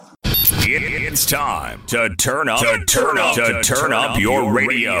It's time to turn up your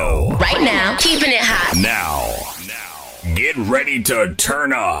radio. Right now, keeping it hot. Now, get ready to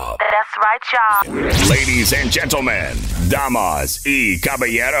turn up. That's right, y'all. Ladies and gentlemen, damas y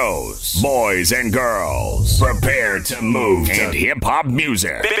caballeros, boys and girls, prepare to move to hip-hop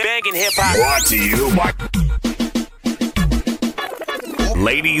music. Banging hip-hop. Brought to you by...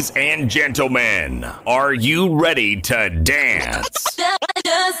 Ladies and gentlemen, are you ready to dance?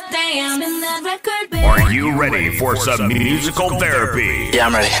 Just dance. Are you ready for some musical therapy? Yeah,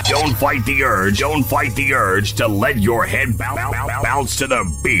 I'm ready. Don't fight the urge to let your head bounce to the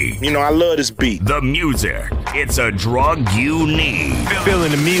beat. You know, I love this beat. The music, it's a drug you need.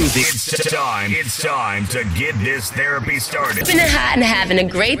 Feeling the music. It's time to get this therapy started. Keeping it hot and having a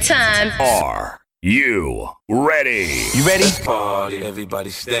great time. Are you ready? You ready? Party, everybody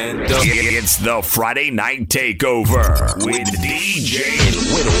stand up. It's the Friday Night Takeover with DJ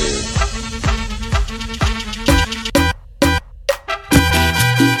Whittle.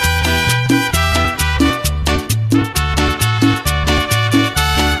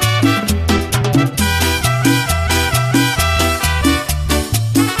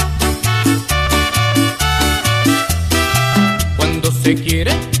 Cuando se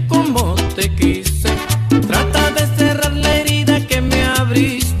quiere como te quise, trata de cerrar la herida que me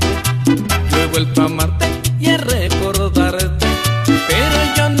abriste. Yo he vuelto a amarte y a recordarte,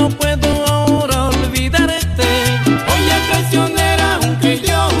 pero yo no puedo ahora olvidarte. Oye, traicionera, aunque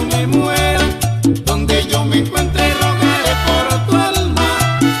yo me muera, donde yo me encuentre rogaré por tu alma.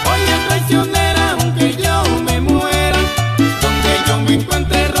 Oye, traicionera, aunque yo me muera, donde yo me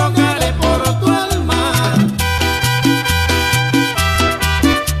encuentre rogaré por tu alma.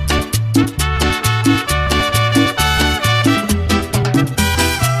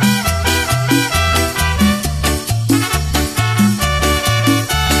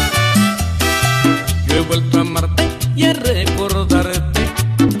 Yo he vuelto a amarte y a recordarte,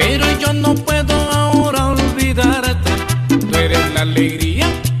 pero yo no puedo ahora olvidarte. Tú eres la alegría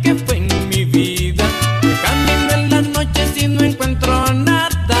que fue en mi vida. Camino en las noches y no encuentro nada.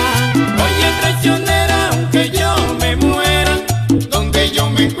 Oye, traicionera, aunque yo me muera, donde yo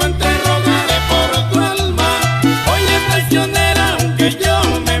me encuentre rogaré por tu alma. Oye, traicionera, aunque yo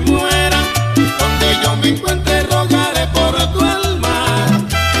me muera, donde yo me encuentre rogaré por tu alma.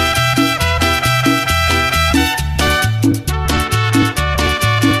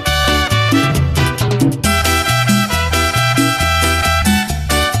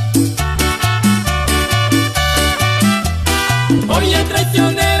 Oye,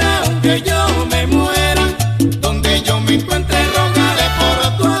 traicionera, aunque yo me muera, donde yo me encuentre rogaré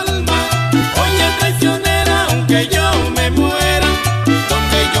por tu alma. Oye, traicionera, aunque yo me muera,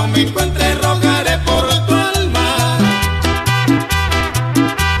 donde yo me encuentre rogaré por tu alma.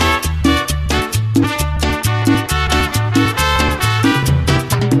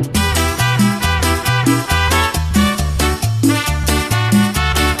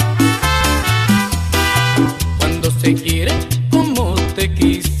 Cuando se quiere como te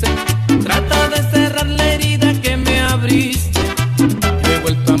quise, trata de cerrar la herida que me abriste. Yo he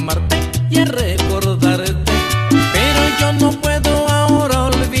vuelto a amarte y a recordarte, pero yo no puedo ahora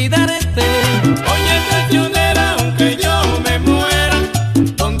olvidarte. Oye, traicionera, aunque yo me muera,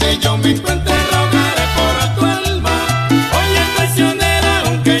 donde yo me encuentre rogaré por tu alma. Oye, traicionera,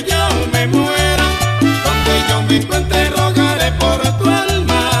 aunque yo me muera, donde yo me encuentre rogaré por tu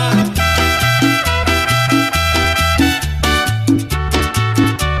alma.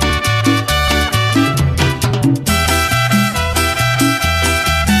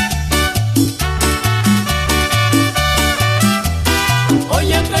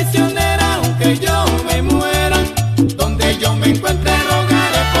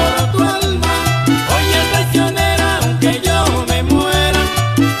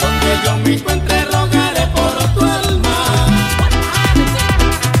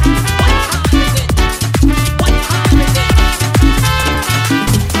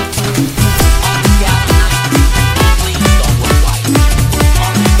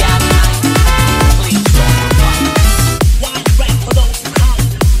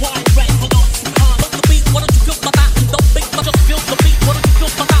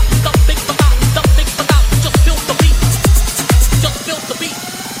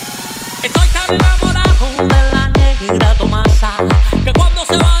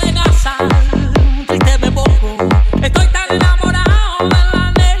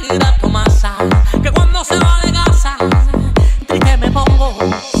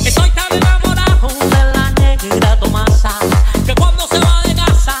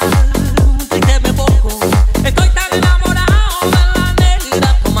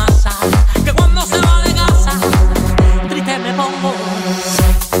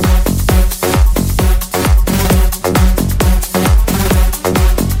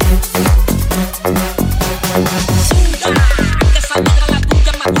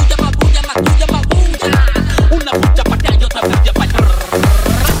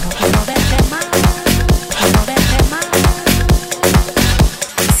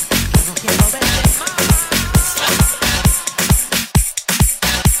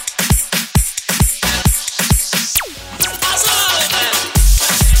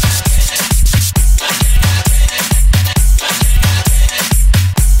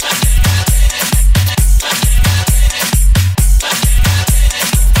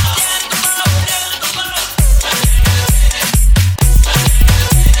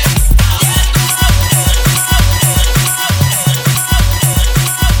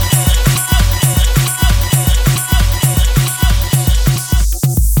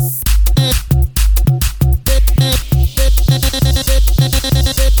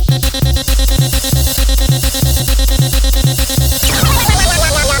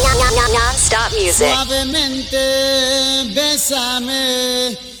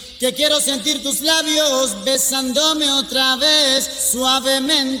 Bésame, que quiero sentir tus labios besándome otra vez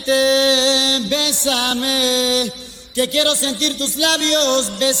suavemente. Bésame, que quiero sentir tus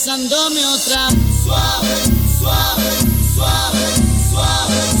labios besándome otra vez suave, suave, suave,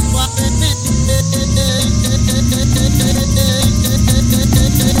 suave, suavemente.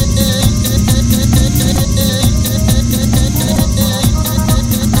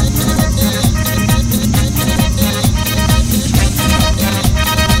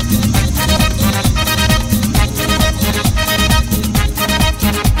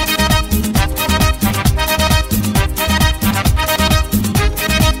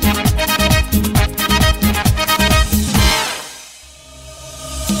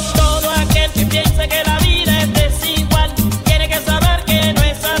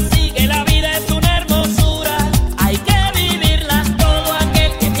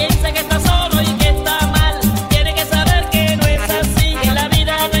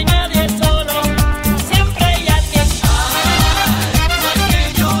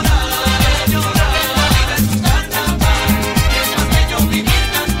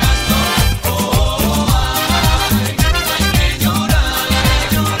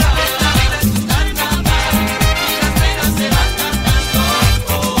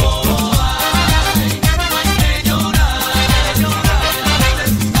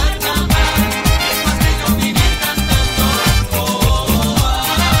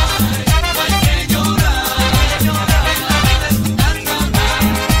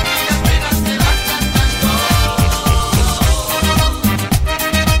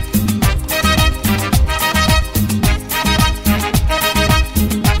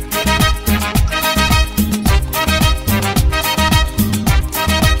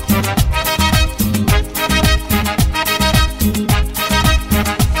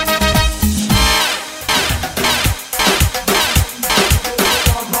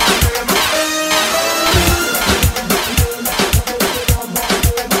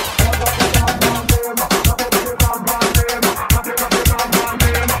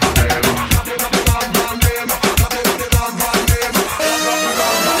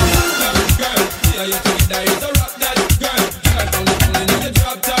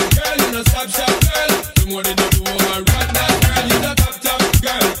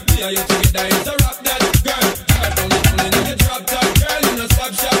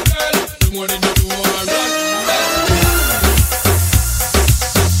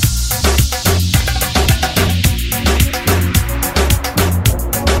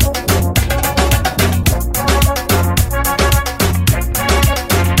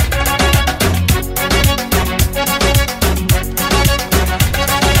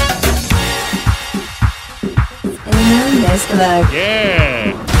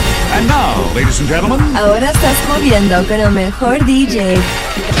 Yeah. And now, ladies and gentlemen. Ahora estás moviendo con el mejor DJ.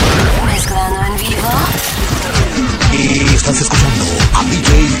 Mezclando en vivo. Y estás escuchando a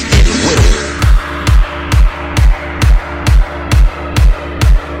DJ El Güero.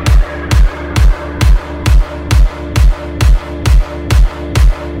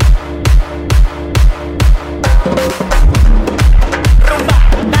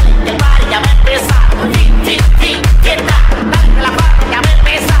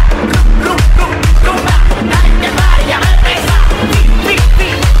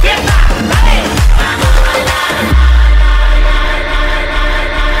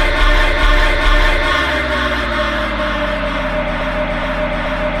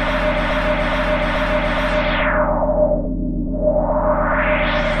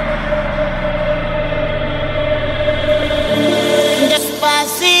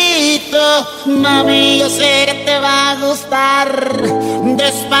 Mami, yo sé que te va a gustar.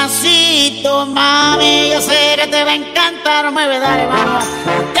 Despacito, mami, yo sé que te va a encantar. Mueve, dale, vamos.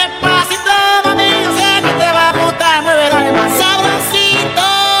 Despacito, mami, yo sé que te va a gustar. Mueve, dale, más sabrosito.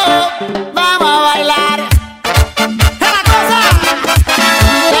 Vamos a bailar. ¡Es la cosa!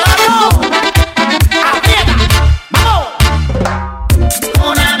 ¡Vamos! ¡Aprieta! ¡Vamos!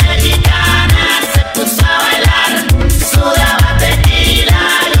 Una mexicana se puso a bailar. Sudaba tequila.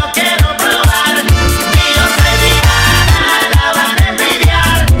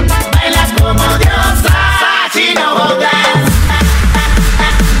 Como diosa, she know all that.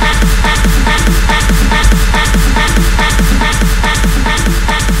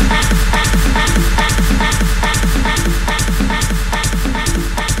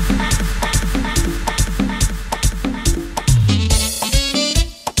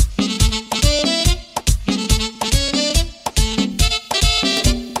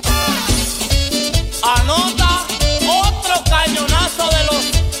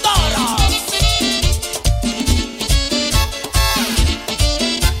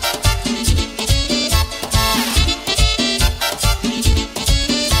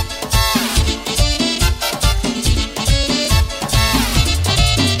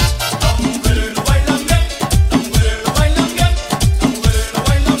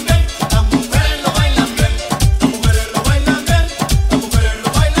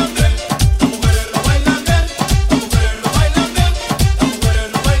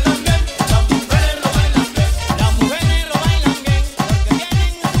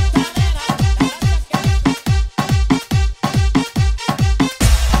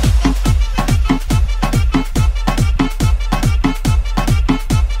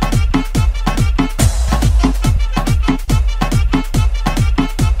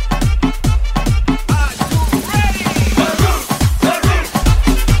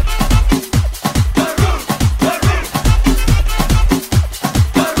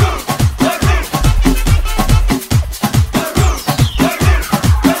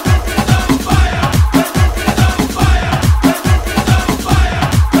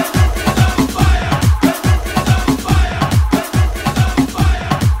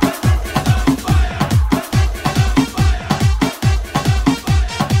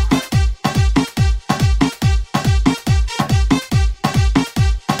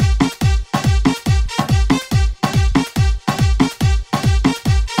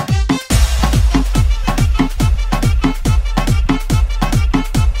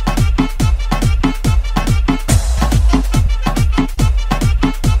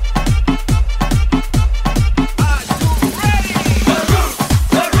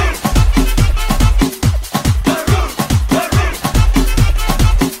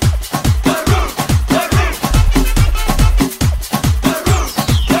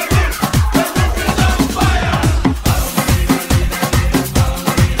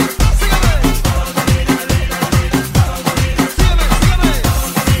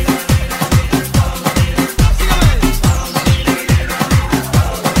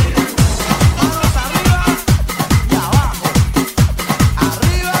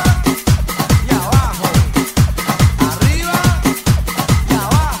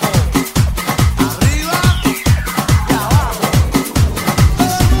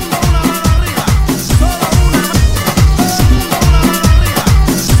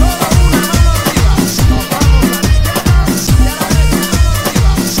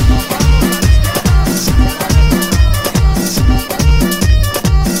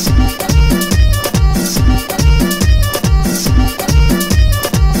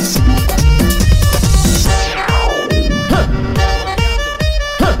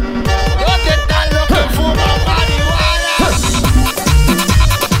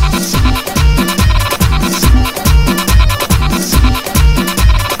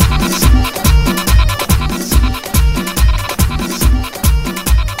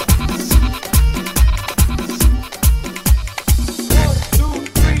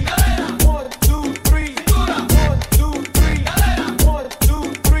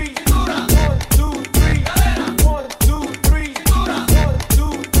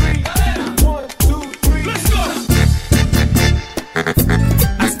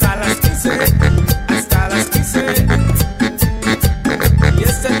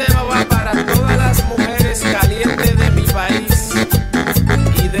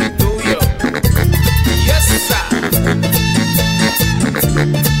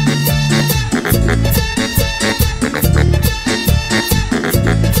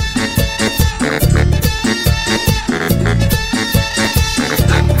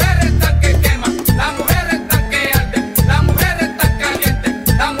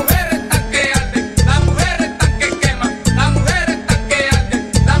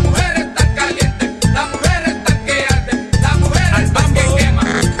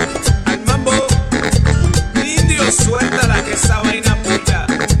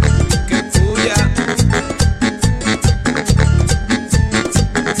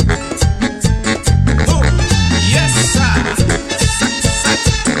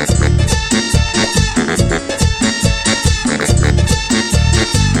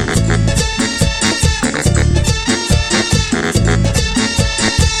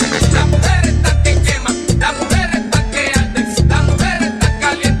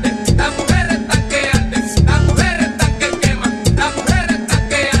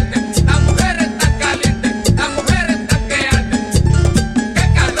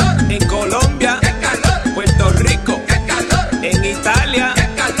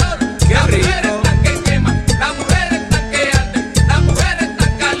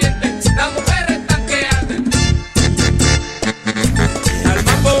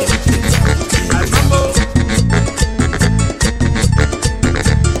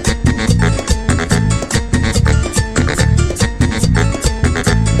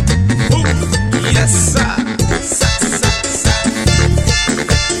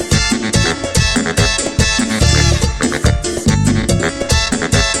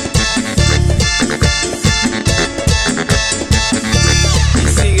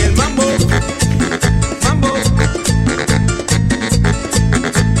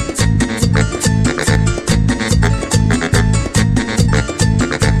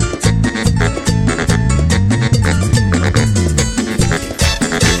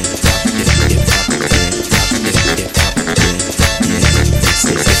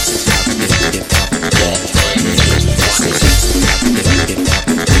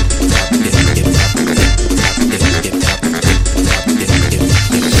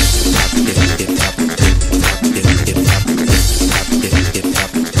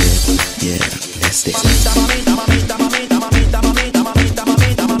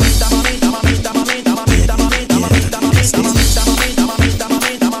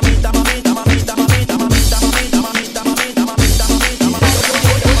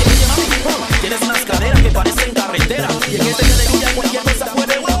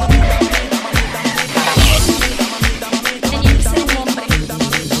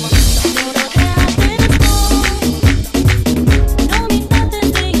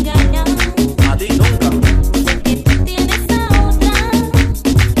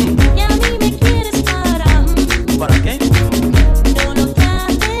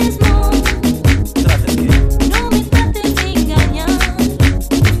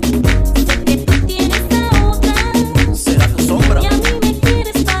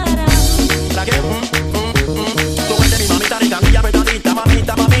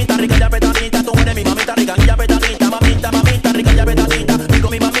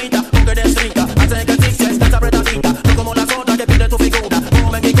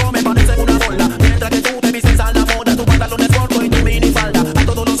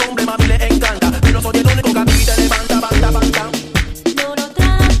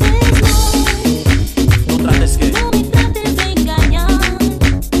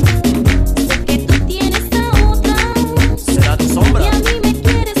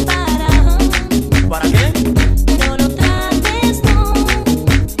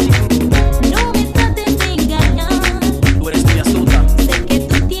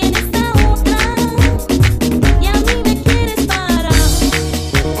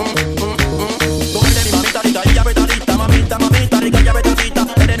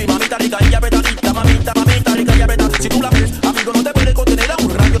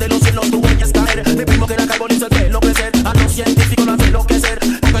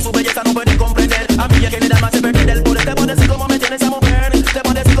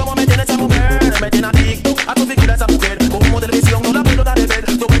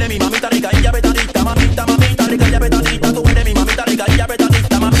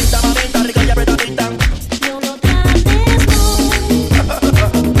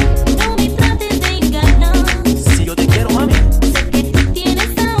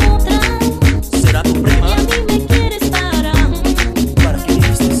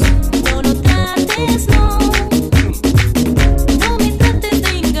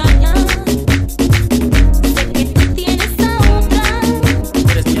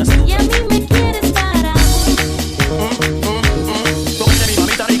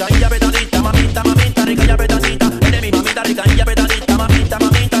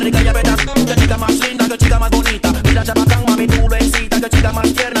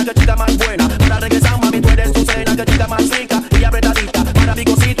 buena, que chica más buena. Para regresar, mami, tú eres tu cena, que chica más rica y apretadita. Para mi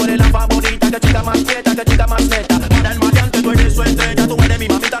cosito eres la favorita, que chica más quieta, que chica más neta. Para el maleante tú eres su estrella, tú eres mi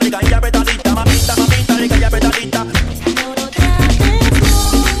mamita rica y apretadita. Mamita, mamita rica y apretadita.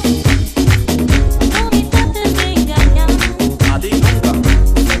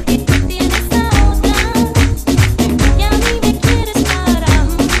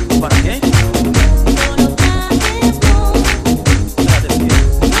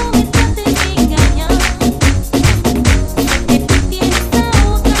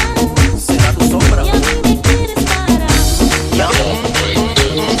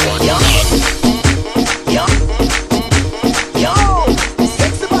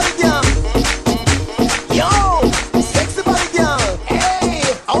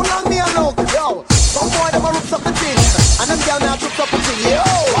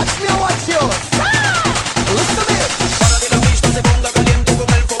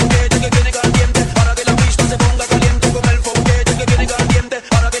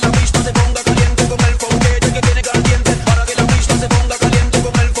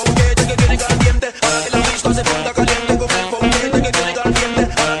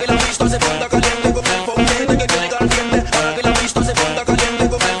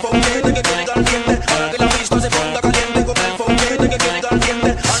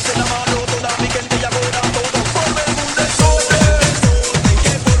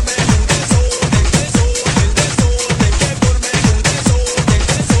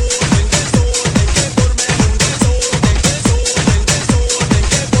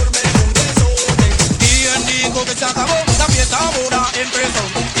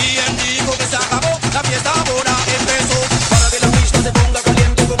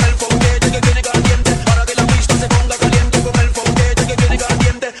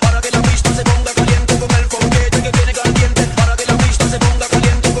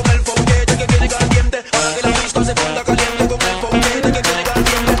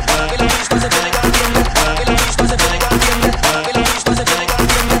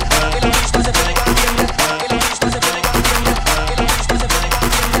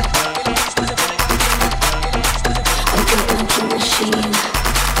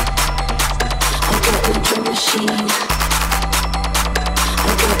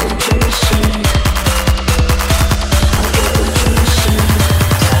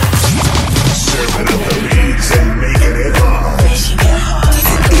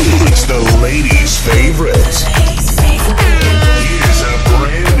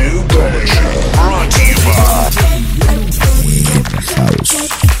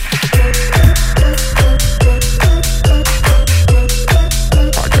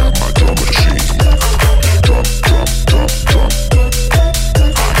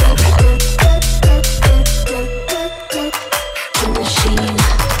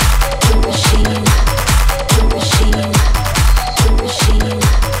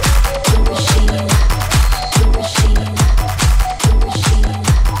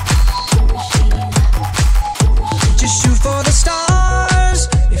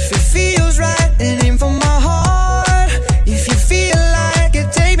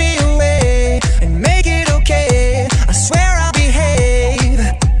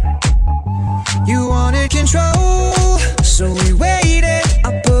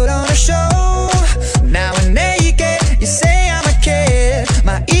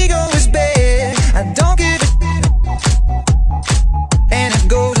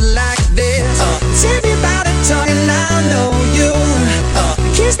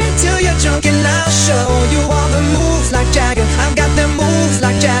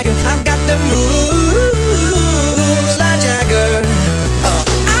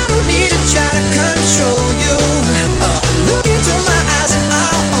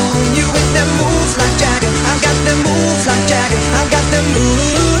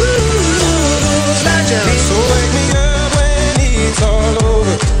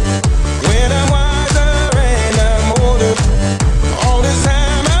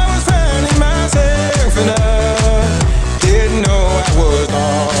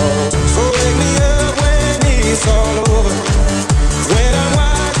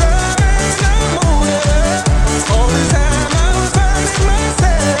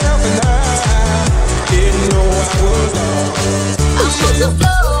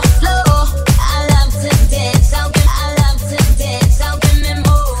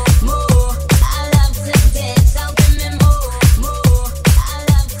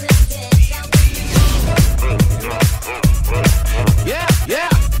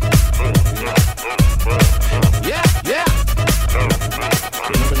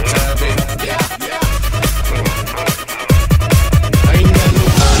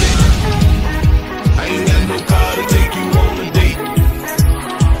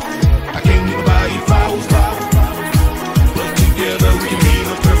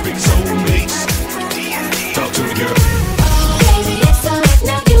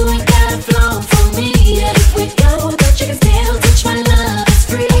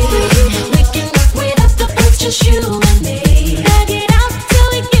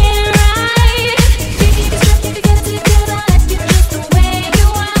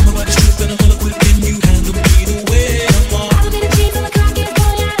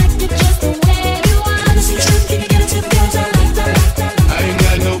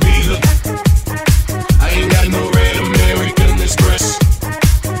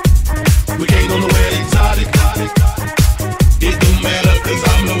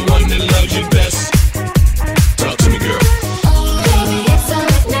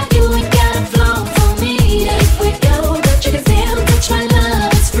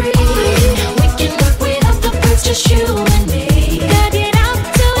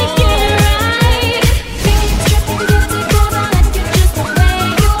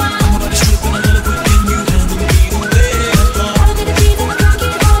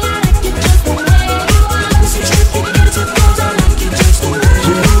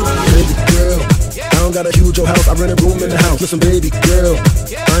 rent a room in the house. Listen, baby girl,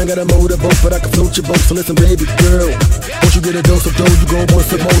 I ain't got a motorboat, but I can float your boat. So listen, baby girl, once you get a dose of dough, you gon' want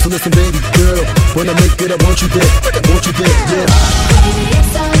some more. So listen, baby girl, when I make it, I want you there, yeah. Baby,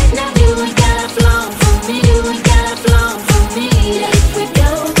 it's all now you ain't gotta flow for me. You ain't gotta flow for me. If we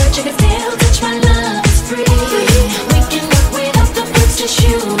go, but you can still touch my love. It's free. We can work without the birds, just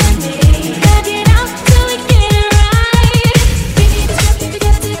you and me. Back it up till we get it right. Baby, this love you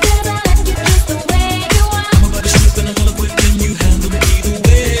got together, like you just the way you are. I'm about to slip in a hella quick, can you handle me the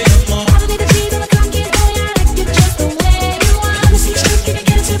way I want? I'll be the cheese on the cocky, boy, I like you just the way you are. Let me see you strip, can you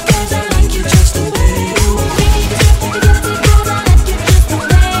get it together, I like you just the way you are. Baby, this love you got together, like you just the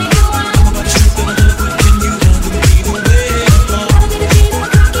way you are. I'm about to slip in a hella quick, can you handle me the way I want? I'll be the cheese on the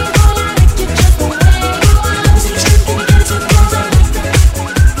cocky, boy, I like you just the way you are. Let me see you strip, can you get it together, like that.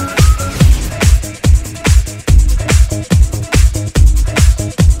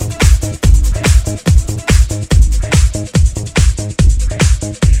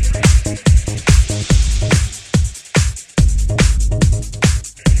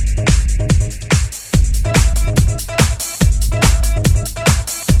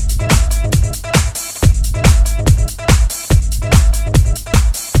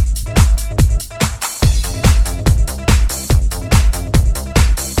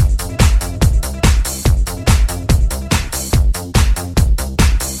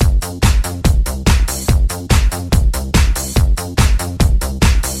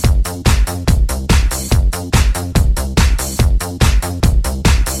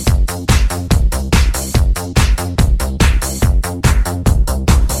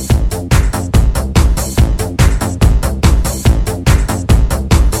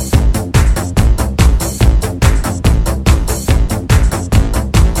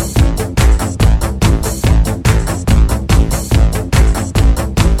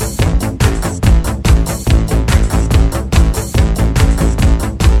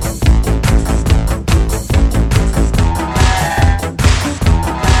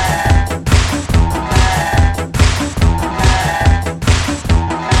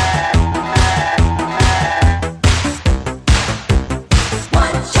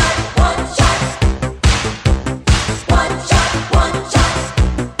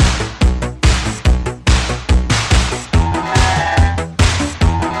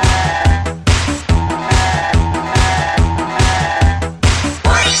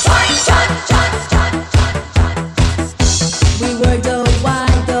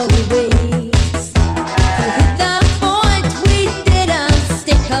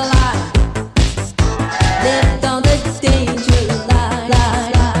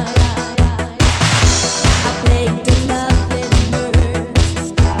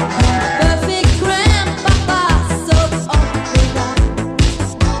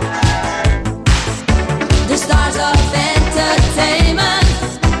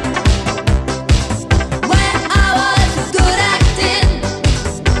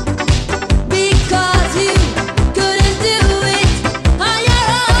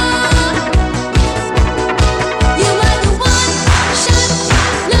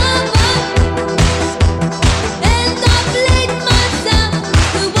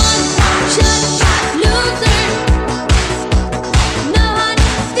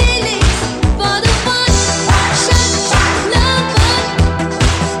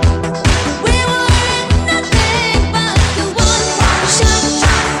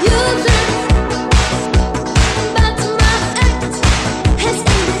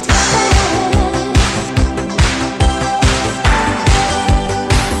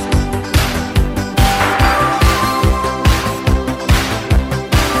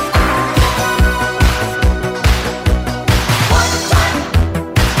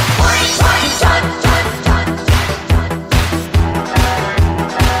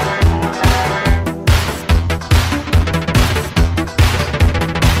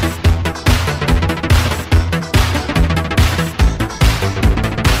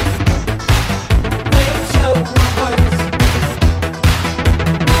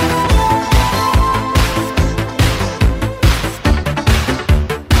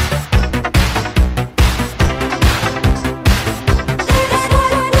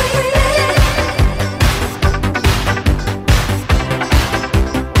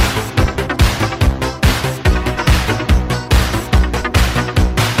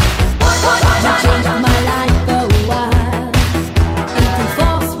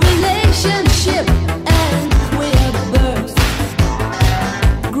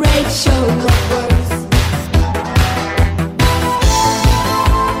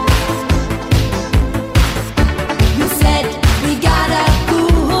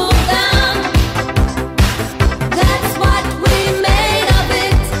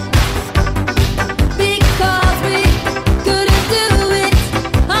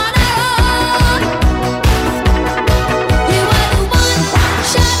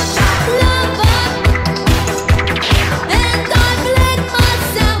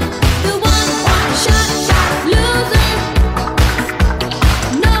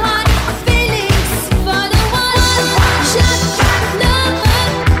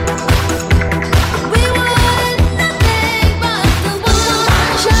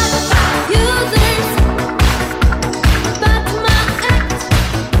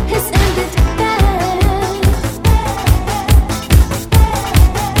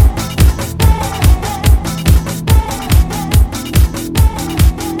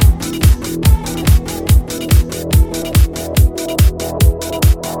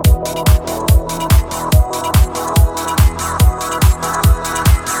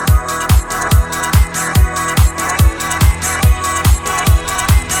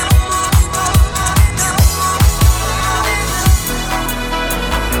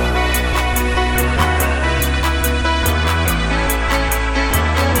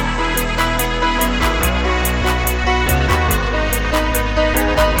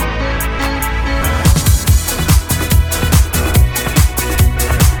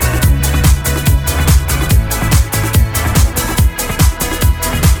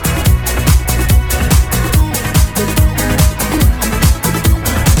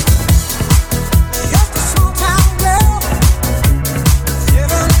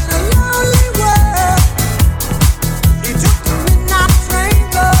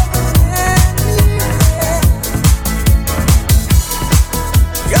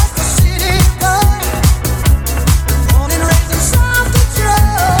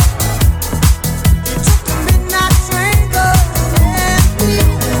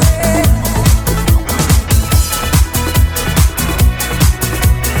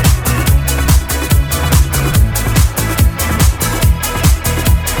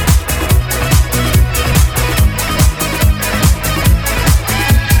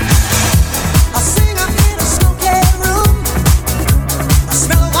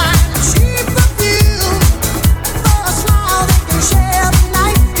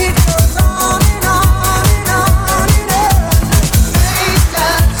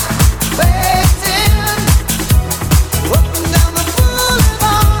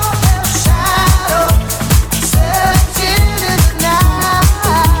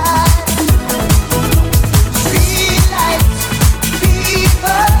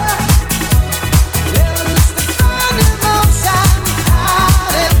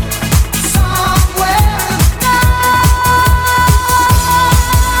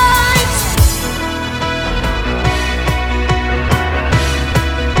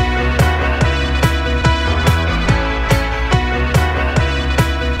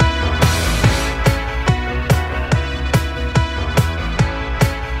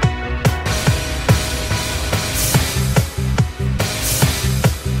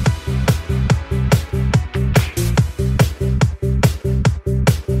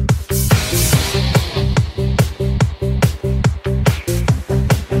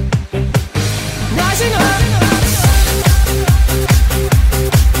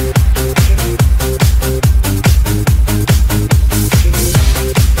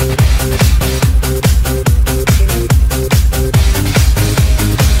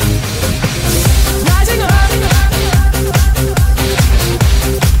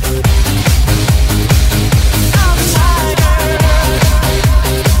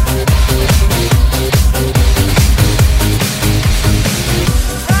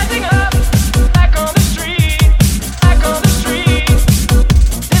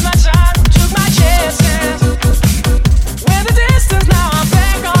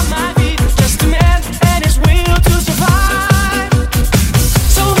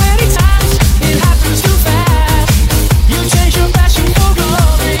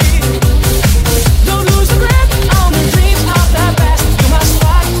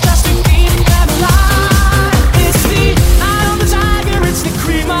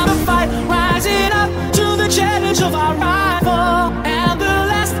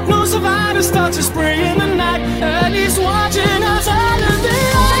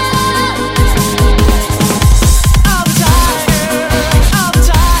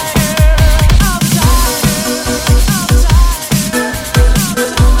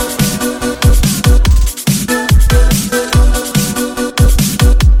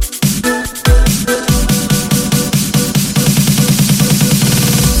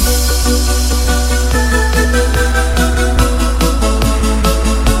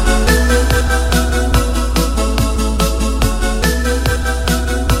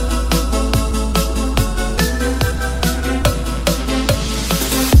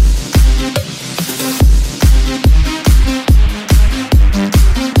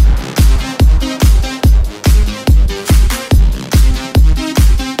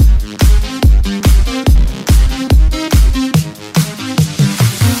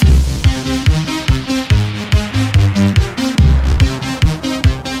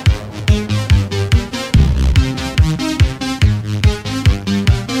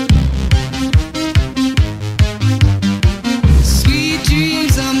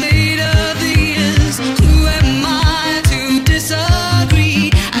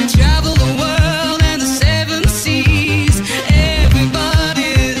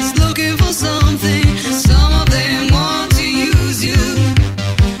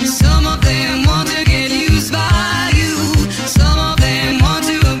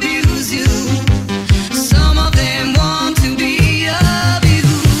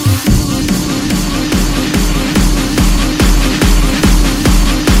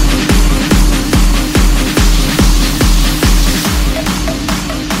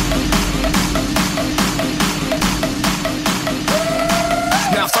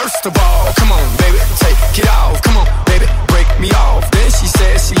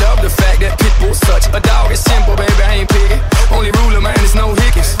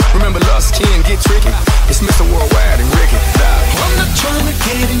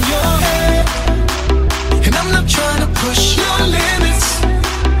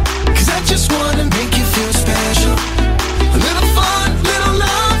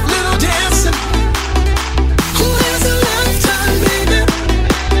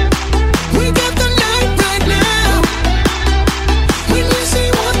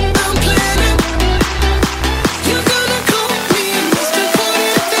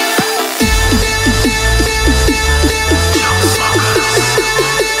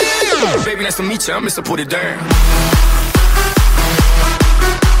 I'm Mr. Put It Down.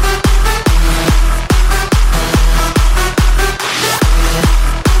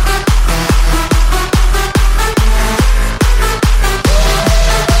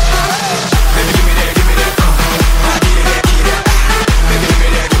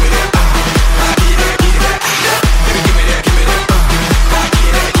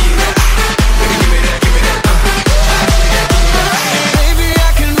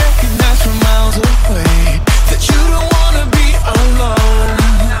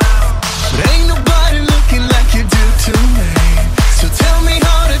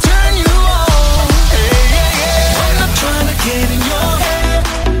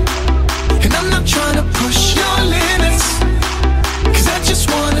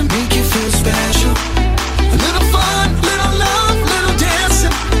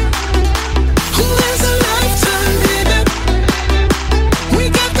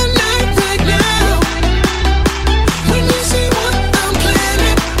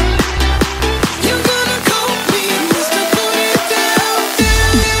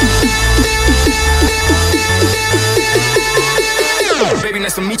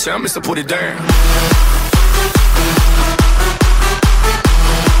 I'm Mr. Put It Down.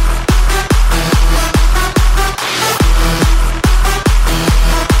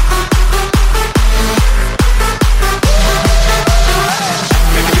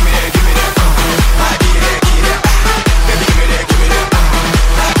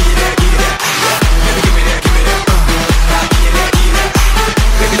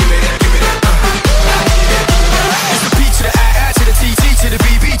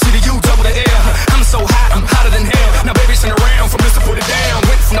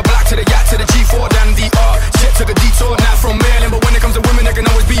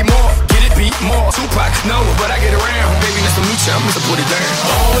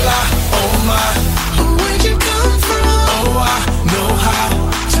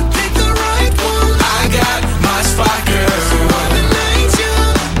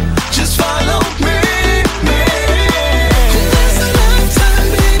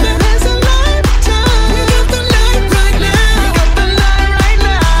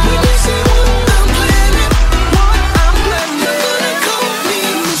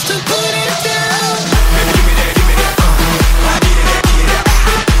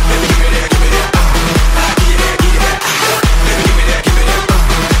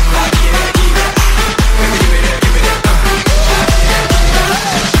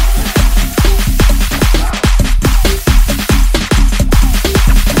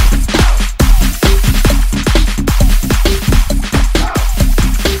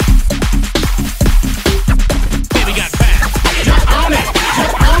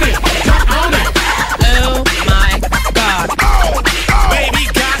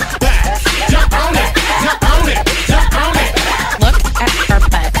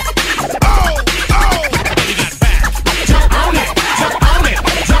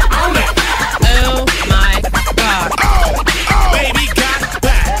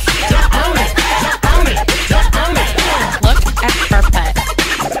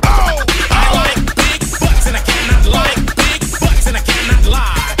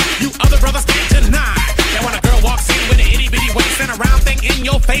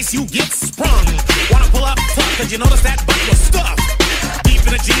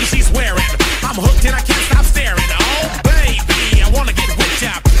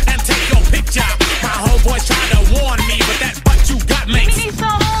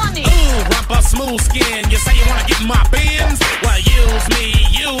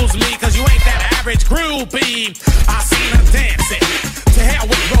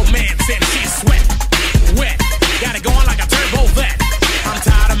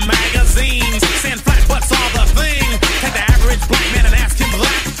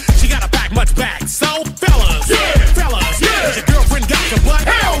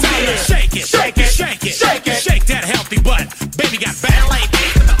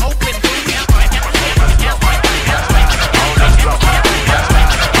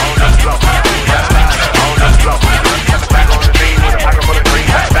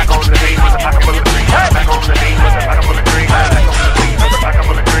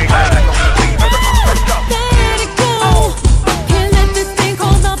 Let it go. Can't let this thing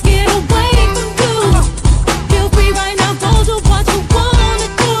hold off, get away from you.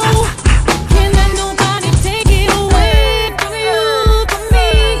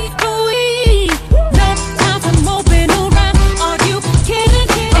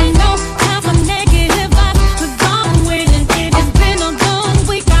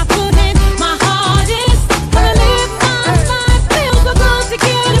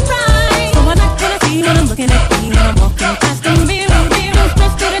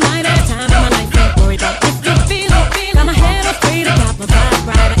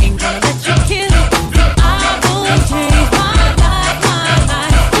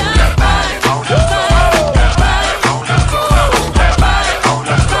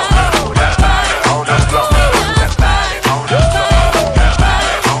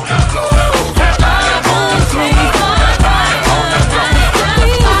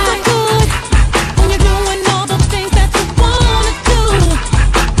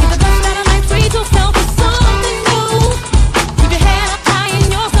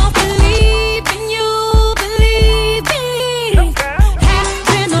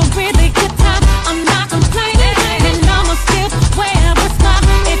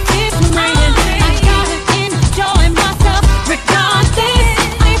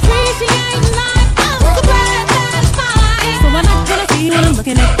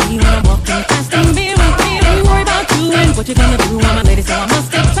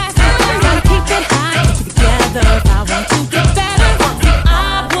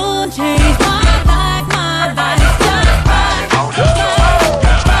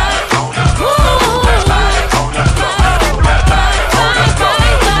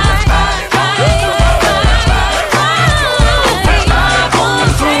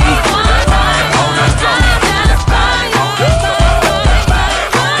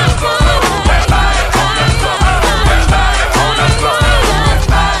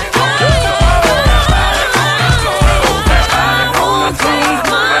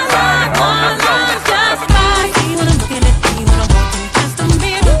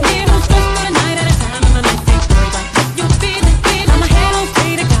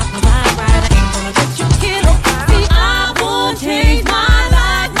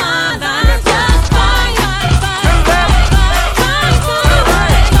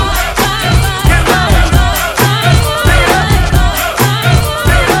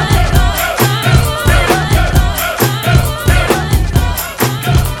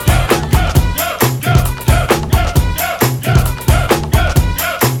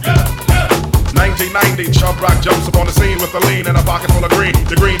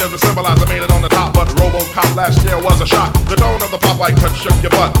 green doesn't symbolize I made it on the top, but RoboCop last year was a shock. The tone of the pop like touch shook your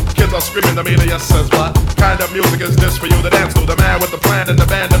butt. Kids are screaming to me, the yes says what? Kind of music is this for you to dance to? The man with the plan and the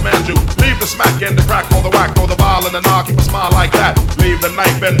band demands you. Leave the smack and the crack for the whack, for the ball and the knock, keep a smile like that. Leave the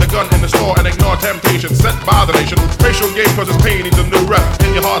knife and the gun in the store and ignore temptation set by the nation. Racial game cause it's pain needs a new rep.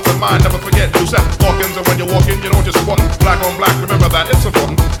 In your heart and mind, never forget you set Hawkins, and when you walk in, you don't just squat. Black on black, remember that, it's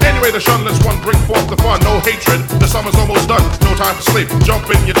important. Anyway, the shunless one bring forth the fun. No hatred, the summer's almost done. No time to sleep, jump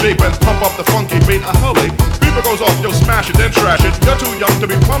in your Jeep and pump up the funky beat. Holy, beeper goes off, you'll smash it, then trash it. You're too young to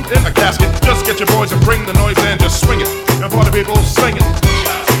be pumped in a casket. Just get your boys and bring the noise and just swing it. And for the people, sing it.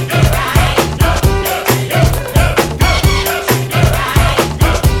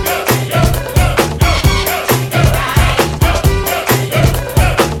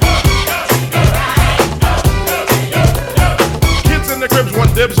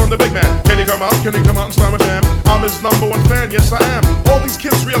 Dibs on the big man. Can he come out? Can he come out and slam a jam? I'm his #1 fan, yes I am. All these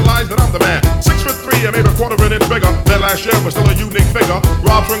kids realize that I'm the man. 6'3" and maybe a quarter of an inch bigger than last year, but still a unique figure.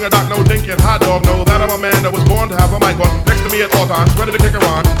 Rob Stringer, Doc, no dink and hot dog. Know that I'm a man that was born to have a mic on next to me at all times, ready to kick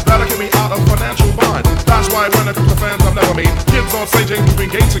around. That'll get me out of financial bind. That's why when it comes to fans, I'm never mean. Kids on stage ain't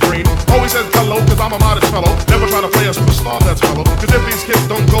between gates and green. Always says hello, cause I'm a modest fellow. Never try to play a superstar that's fellow. Cause if these kids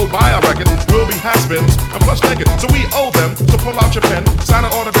don't go buy a record, we'll be has-beens and plus naked. So we owe them to pull out your pen, sign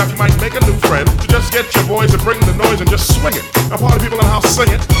an autograph, you might make a new friend. So just get your boys and bring the noise and just swing it. And party people in the house sing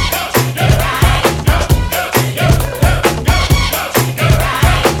it.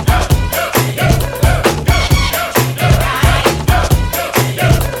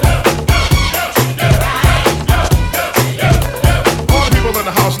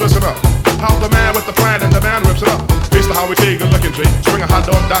 Listen up, how the man with the plan and the man rips it up. Based on how we take a look and swing a hot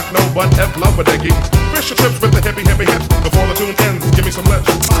dog, Doc, no, but F love with that geek. Fish your chips with the hippie hips. Before the tune ends, give me some lips.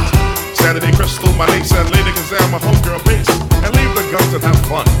 Saturday Crystal, my niece, and Lady Gazelle, my homegirl base. And leave the guns and have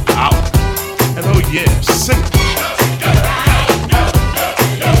fun. Out. And oh yeah, sing it.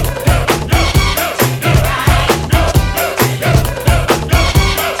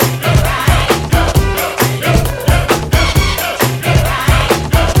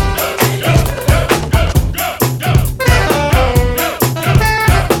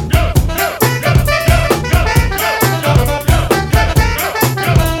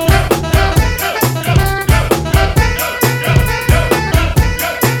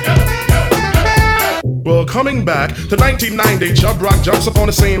 Coming back to 1990, Chub Rock jumps up on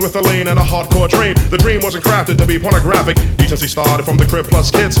the scene with a lean and a hardcore dream. The dream wasn't crafted to be pornographic. Decency started from the crib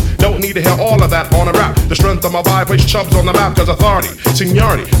plus kids. Don't need to hear all of that on a rap. The strength of my vibe placed Chubs on the map, cause authority,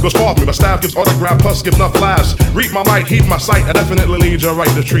 seniority goes forth me. My staff gives autograph plus gives enough laughs. Read my mic, heed my sight, I definitely lead you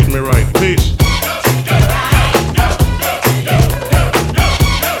right to treat me right. Peace.